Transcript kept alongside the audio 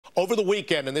Over the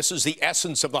weekend, and this is the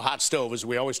essence of the hot stove, as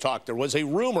we always talk, there was a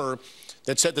rumor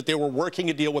that said that they were working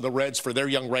a deal with the Reds for their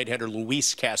young right-hander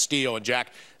Luis Castillo. And,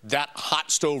 Jack, that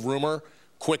hot stove rumor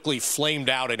quickly flamed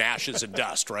out in ashes and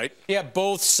dust, right? Yeah,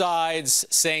 both sides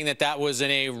saying that that was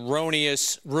an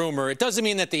erroneous rumor. It doesn't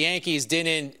mean that the Yankees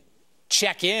didn't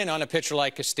check in on a pitcher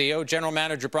like Castillo. General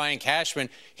Manager Brian Cashman,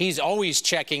 he's always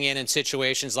checking in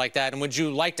situations like that. And would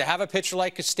you like to have a pitcher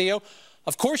like Castillo?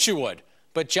 Of course you would.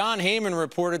 But John Heyman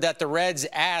reported that the Reds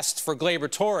asked for Gleyber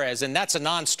Torres, and that's a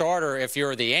non-starter if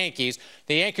you're the Yankees.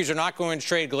 The Yankees are not going to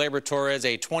trade Gleyber Torres,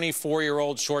 a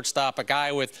 24-year-old shortstop, a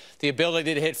guy with the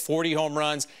ability to hit 40 home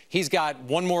runs. He's got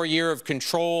one more year of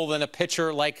control than a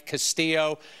pitcher like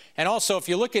Castillo. And also, if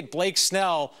you look at Blake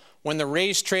Snell, when the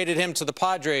Rays traded him to the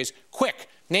Padres, quick,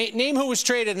 name who was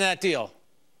traded in that deal.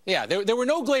 Yeah, there were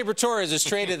no Gleyber Torres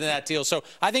traded in that deal. So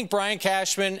I think Brian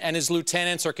Cashman and his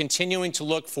lieutenants are continuing to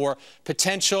look for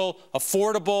potential,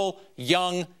 affordable,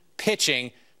 young pitching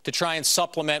to try and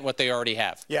supplement what they already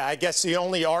have. Yeah, I guess the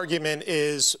only argument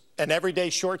is an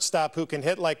everyday shortstop who can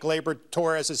hit like Gleyber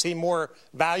Torres. Is he more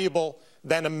valuable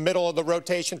than a middle of the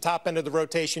rotation, top end of the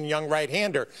rotation young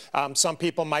right-hander? Some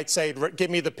people might say,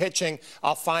 give me the pitching,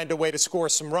 I'll find a way to score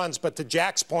some runs. But to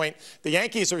Jack's point, the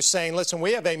Yankees are saying, listen,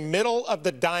 we have a middle of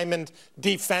the diamond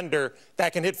defender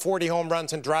that can hit 40 home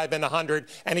runs and drive in 100,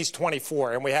 and he's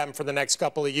 24, and we have him for the next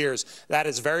couple of years. That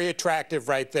is very attractive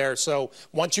right there. So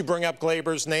once you bring up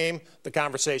Gleyber's name, the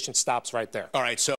conversation stops right there. All right, so